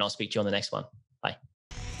 guys, and I'll speak to you on the next one. Bye.